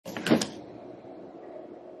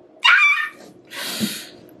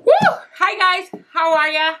How are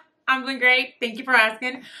ya? I'm doing great. Thank you for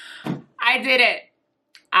asking. I did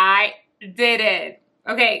it.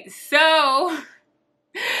 Okay, so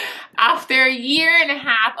after a year and a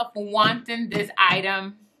half of wanting this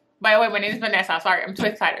item, by the way, my name is Vanessa. Sorry, I'm too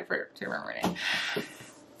excited to remember it.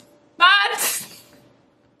 But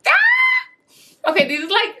okay, this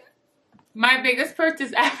is like my biggest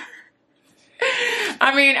purchase ever.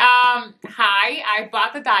 I mean, hi, I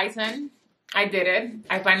bought the Dyson. I did it.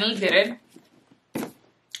 I finally did it.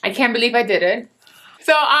 I can't believe I did it.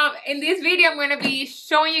 So, in this video, I'm going to be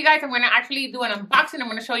showing you guys, I'm going to actually do an unboxing. I'm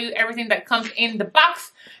going to show you everything that comes in the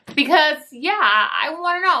box because, yeah, I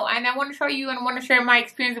want to know and I want to show you and I want to share my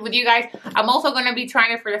experience with you guys. I'm also going to be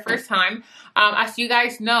trying it for the first time. As you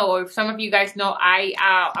guys know, or if some of you guys know,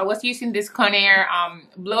 I was using this Conair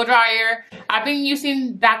blow dryer. I've been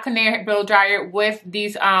using that Conair blow dryer with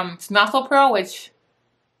these Snuzzle Pro, which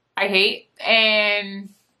I hate, and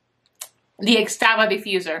the Xtava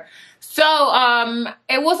diffuser. So,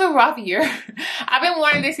 it was a rough year. I've been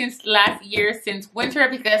wanting this since last year, since winter,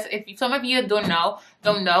 because if some of you don't know,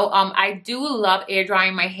 I do love air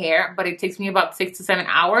drying my hair, but it takes me about 6 to 7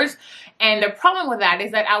 hours. And the problem with that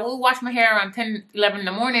is that I will wash my hair around 10, 11 in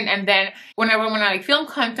the morning, and then whenever when I like film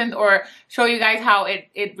content or show you guys how it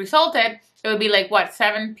resulted, it would be like, what,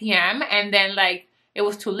 7 p.m. and then like it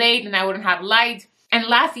was too late and I wouldn't have light. And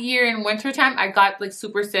last year in winter time, I got like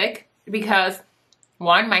super sick because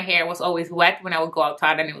one, my hair was always wet when I would go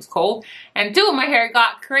outside and it was cold. And two, my hair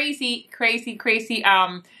got crazy frizzy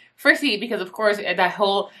because of course that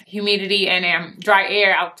whole humidity and dry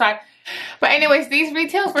air outside. But anyways, these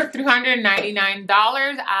retail for $399.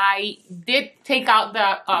 I did take out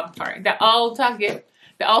the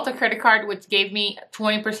Ulta credit card, which gave me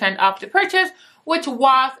 20% off the purchase, which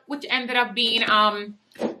ended up being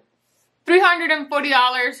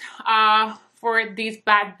 $340 for this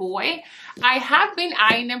bad boy. I have been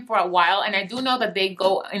eyeing them for a while, and I do know that they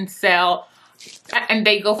go and sell, and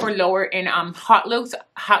they go for lower in Hot Looks.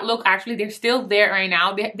 Hot Look, actually, they're still there right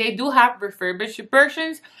now. They do have refurbished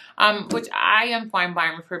versions, which I am fine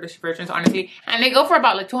buying refurbished versions, honestly. And they go for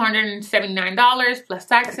about like $279 plus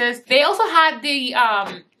taxes. They also had the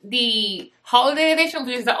holiday edition,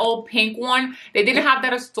 which is the old pink one. They didn't have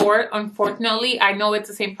that at store, unfortunately. I know it's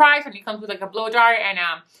the same price, and it comes with like a blow dryer and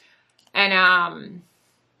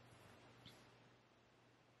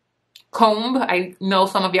comb. I know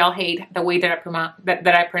some of y'all hate the way that I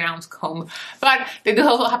pronounce comb, but they do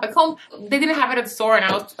also have a comb. They didn't have it at the store, and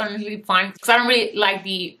I was honestly fine because I don't really like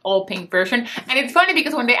the all pink version. And it's funny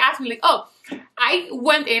because when they asked me, like, oh, I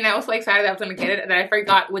went in, I was so excited I was gonna get it, and I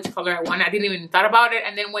forgot which color I wanted. I didn't even thought about it.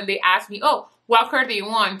 And then when they asked me, oh, what color do you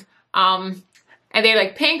want? And they're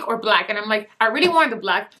like, pink or black? And I'm like, I really wanted the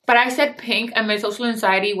black, but I said pink, and my social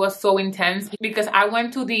anxiety was so intense because I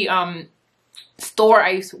went to the store I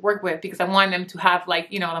used to work with because I wanted them to have,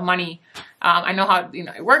 like, you know, the money. I know how, you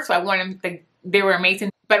know, it works, so I wanted them, they were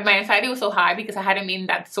amazing. But my anxiety was so high because I hadn't been in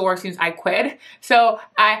that store since I quit. So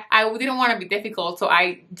I didn't want to be difficult, so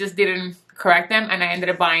I just didn't correct them, and I ended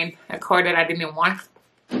up buying a car that I didn't want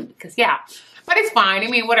because, yeah. But it's fine. I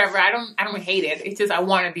mean, whatever. I don't hate it. It's just I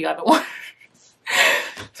wanted the other one.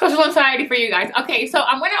 Social anxiety for you guys. Okay, so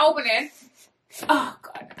I'm gonna open it. Oh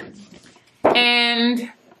god.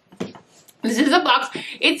 And this is a box.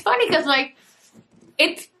 It's funny because like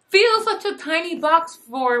it feels such a tiny box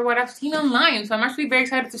for what I've seen online. So I'm actually very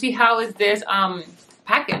excited to see how is this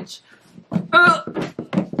package.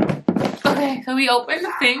 Okay, so we open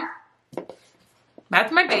the thing.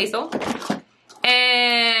 That's my basil.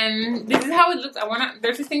 And this is how it looks.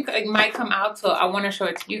 There's this thing that like, might come out, so I want to show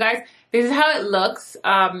it to you guys. This is how it looks.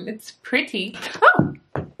 It's pretty. Oh!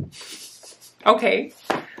 Okay.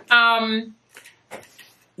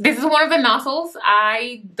 This is one of the nozzles.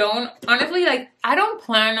 I don't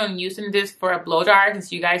plan on using this for a blow dryer,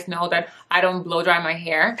 since you guys know that I don't blow dry my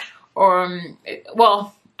hair. Or,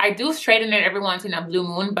 well, I do straighten it every once in a blue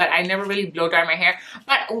moon, but I never really blow dry my hair.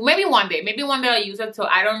 But maybe one day I'll use it. So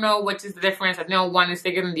I don't know which is the difference. I know one is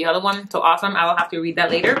thicker than the other one. So awesome. I will have to read that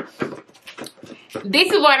later.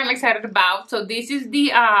 This is what I'm excited about. So this is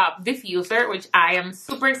the diffuser, which I am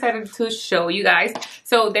super excited to show you guys.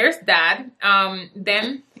 So there's that.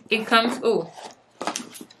 Then it comes, ooh.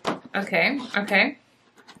 Okay.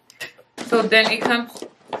 So then it comes,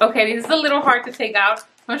 okay, this is a little hard to take out.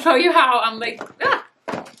 I'll show you how I'm like, ah.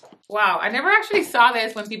 Wow, I never actually saw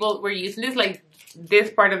this when people were using this, like this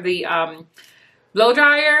part of the blow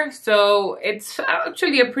dryer. So it's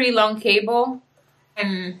actually a pretty long cable,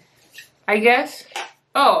 and I guess,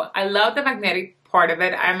 oh, I love the magnetic part of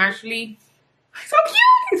it. I'm actually so cute.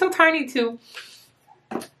 It's so tiny too.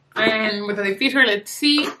 And with the diffuser, let's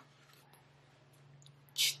see.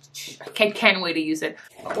 I can't wait to use it.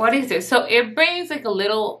 What is this? So it brings like a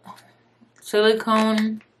little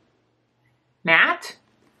silicone mat.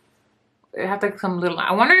 It has like some little,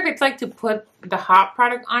 I wonder if it's like to put the hot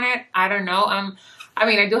product on it. I don't know. I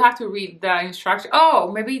mean, I do have to read the instructions.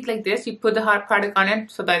 Oh, maybe like this, you put the hot product on it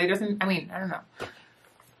so that it doesn't, I mean, I don't know.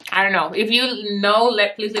 I don't know. If you know,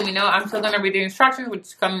 please let me know. I'm still gonna read the instructions,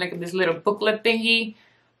 which come like this little booklet thingy.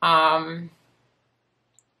 Oh,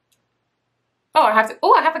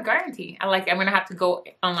 I have a guarantee. I'm gonna have to go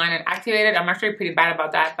online and activate it. I'm actually pretty bad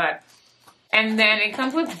about that, but, and then it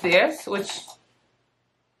comes with this, which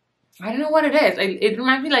I don't know what it is. It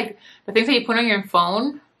reminds me like the things that you put on your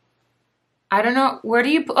phone. I don't know. Where do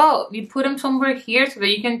you put, oh, you put them somewhere here so that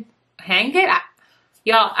you can hang it?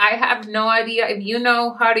 Y'all, I have no idea. If you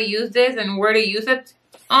know how to use this and where to use it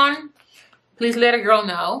on, please let a girl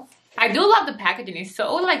know. I do love the packaging. It's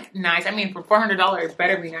so like nice. I mean, for $400, it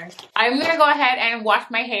better be nice. I'm gonna go ahead and wash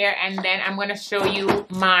my hair, and then I'm gonna show you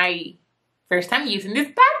my first time using this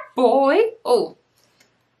bad boy. Oh,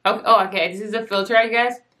 okay. This is a filter, I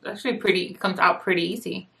guess. Actually pretty, it comes out pretty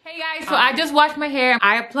easy. Hey guys, so I just washed my hair.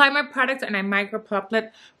 I applied my products and I microplucked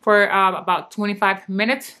it for about 25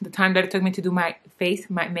 minutes, the time that it took me to do my face,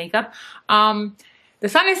 my makeup. The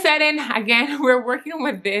sun is setting. Again, we're working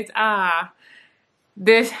with this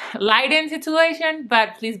lighting situation,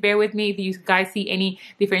 but please bear with me if you guys see any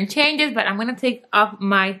different changes. But I'm gonna take off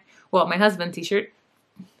my husband's t-shirt,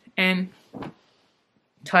 and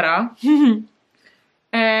ta-da.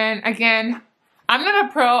 And again, I'm not a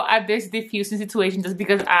pro at this diffusing situation just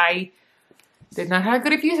because I did not have a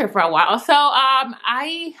good diffuser for a while. So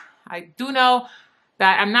I do know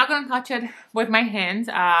that I'm not gonna touch it with my hands.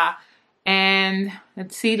 And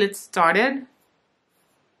let's start it.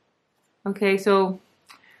 Okay, so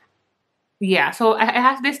yeah, so I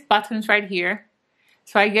have these buttons right here.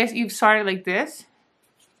 So I guess you start it like this.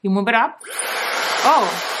 You move it up.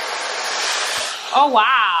 Oh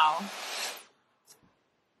wow.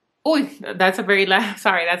 Oh, that's a very that's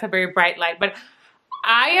a very bright light, but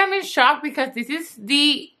I am in shock because this is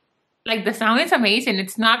the sound is amazing.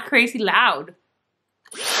 It's not crazy loud.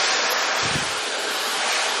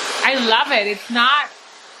 I love it. It's not,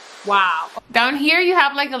 wow. Down here you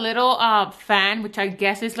have like a little fan, which I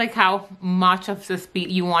guess is like how much of the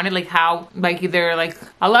speed you want it, like how, like either like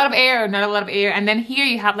a lot of air or not a lot of air. And then here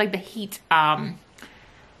you have like the heat,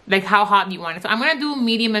 like how hot you want it. So I'm gonna do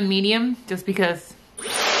medium and medium just because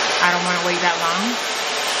I don't want to wait that long.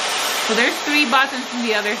 So there's 3 buttons on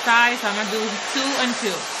the other side, so I'm gonna do 2 and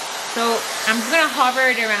 2. So I'm just gonna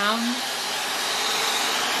hover it around.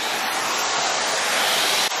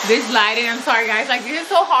 This lighting, I'm sorry guys, like this is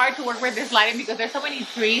so hard to work with this lighting because there's so many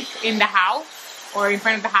trees in the house or in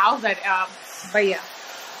front of the house that, but yeah.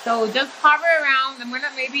 So just hover around. I'm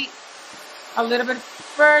gonna maybe a little bit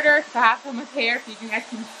further to have so much hair so you guys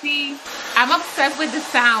can see. I'm obsessed with the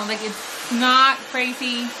sound. Like it's not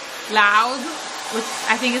crazy loud, which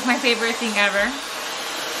I think is my favorite thing ever.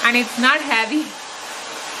 And it's not heavy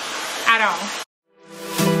at all.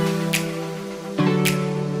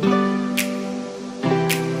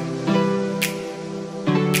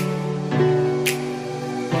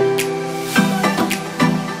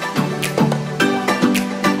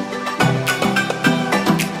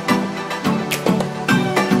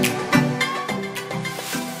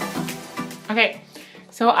 Okay,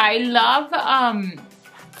 so I love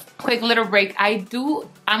quick little break.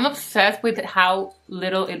 I'm obsessed with how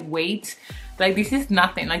little it weighs. Like this is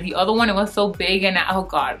nothing. Like the other one, it was so big, and oh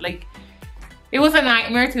god, like it was a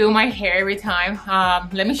nightmare to do my hair every time.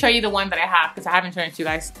 Let me show you the one that I have because I haven't shown it to you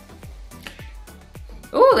guys.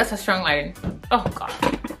 Oh, that's a strong lighting. Oh god.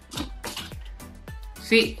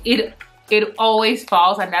 See, it always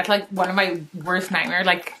falls, and that's like one of my worst nightmares.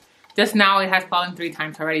 Like just now it has fallen 3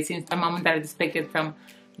 times already since the moment that I just picked it from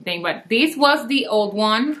the thing. But this was the old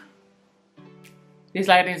one. This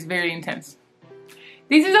lighting is very intense.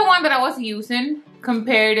 This is the one that I was using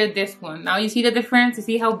compared to this one. Now you see the difference? You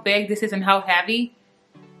see how big this is and how heavy?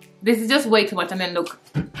 This is just way too much. And then look,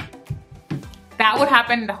 that would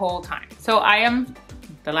happen the whole time. So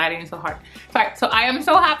the lighting is so hard. Sorry, so I am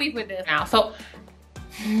so happy with this now. So,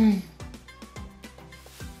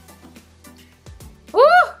 woo!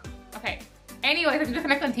 Okay, anyways, I'm just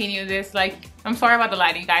gonna continue this. Like, I'm sorry about the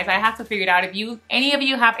lighting, guys. I have to figure it out. If any of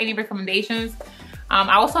you have any recommendations,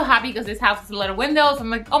 I was so happy because this house has a lot of windows. I'm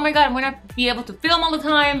like, oh my god, I'm gonna be able to film all the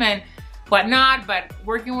time and whatnot, but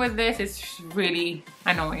working with this is really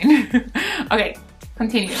annoying. Okay,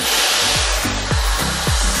 continue.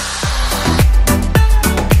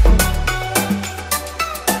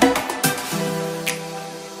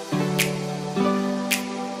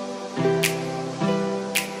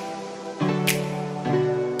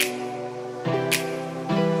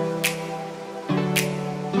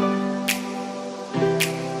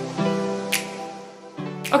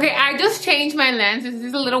 Okay, I just changed my lens. This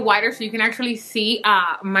is a little wider so you can actually see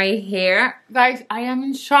my hair. Guys, I am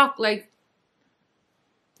in shock. Like,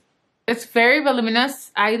 it's very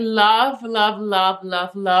voluminous. I love, love, love,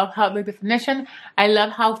 love, love how the definition. I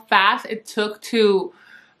love how fast it took to,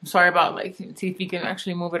 I'm sorry about like, see if you can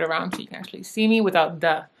actually move it around so you can actually see me without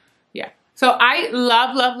the, yeah. So I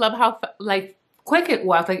love, love, love how like quick it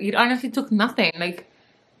was. Like it honestly took nothing. Like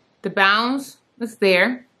the bounce is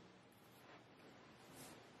there.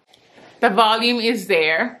 The volume is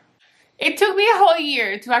there. It took me a whole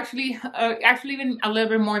year to actually even a little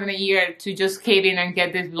bit more than a year to just cave in and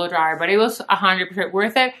get this blow dryer, but it was 100%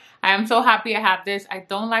 worth it. I am so happy I have this. I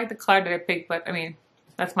don't like the color that I picked, but I mean,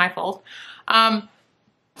 that's my fault.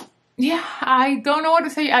 Yeah, I don't know what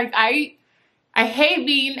to say. I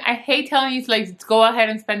hate telling you to like go ahead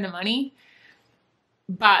and spend the money,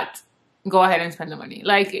 but go ahead and spend the money.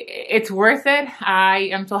 Like it's worth it. I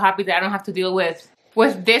am so happy that I don't have to deal with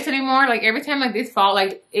this anymore. Like every time like this fall,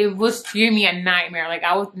 like it was giving me a nightmare. Like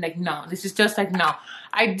I was like, no, this is just like, no.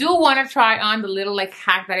 I do want to try on the little like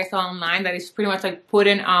hack that I saw online that is pretty much like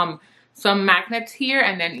putting some magnets here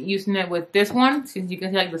and then using it with this one, since you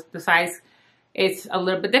can see like the size, it's a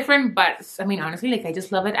little bit different. But I mean, honestly, like I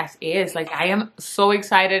just love it as is. Like I am so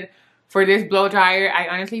excited for this blow dryer. I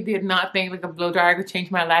honestly did not think like a blow dryer could change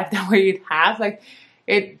my life the way it has. Like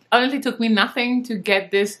it honestly took me nothing to get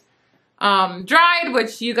this dried,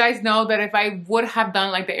 which you guys know that if I would have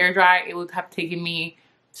done like the air dry, it would have taken me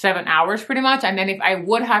 7 hours pretty much. And then if I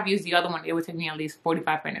would have used the other one, it would take me at least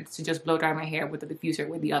 45 minutes to just blow dry my hair with the diffuser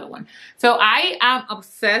with the other one. So I am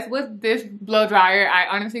obsessed with this blow dryer. I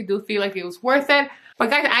honestly do feel like it was worth it.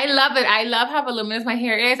 But guys, I love it. I love how voluminous my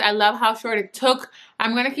hair is. I love how short it took.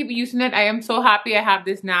 I'm going to keep using it. I am so happy I have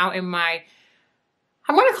this now in my,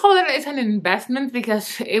 I'm going to call it as an investment,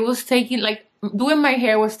 because it was taking like, doing my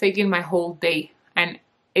hair was taking my whole day, and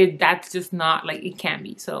that's just not like it can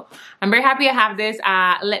be. So I'm very happy I have this.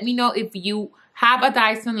 Let me know if you have a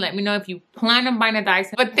Dyson. Let me know if you plan on buying a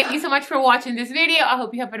Dyson. But thank you so much for watching this video. I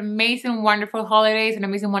hope you have an amazing, wonderful holidays, an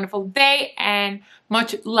amazing, wonderful day, and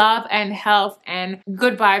much love and health and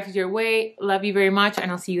good vibes your way. Love you very much,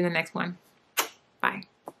 and I'll see you in the next one. Bye.